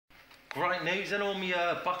Great news and all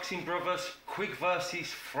my boxing brothers. Quigg versus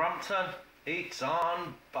Frampton. It's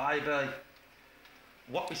on, baby.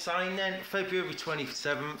 What we're saying then, February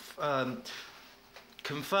 27th,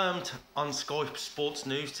 confirmed on Sky Sports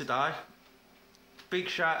News today. Big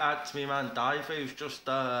shout out to me man Dave, who's just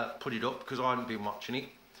put it up because I hadn't been watching it.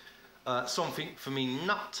 Something for me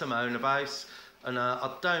not to moan about, and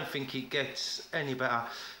I don't think it gets any better.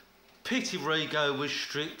 Pity Rigo was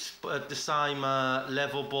stripped at the same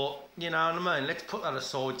level, but you know what I mean, let's put that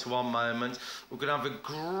aside to one moment. We're going to have a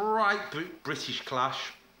great British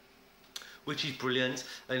clash, which is brilliant,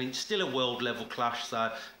 and it's still a world level clash,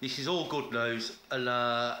 so this is all good news. And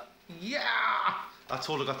yeah, that's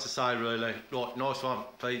all I got to say really. Right, nice one,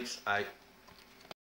 peeps. Hey.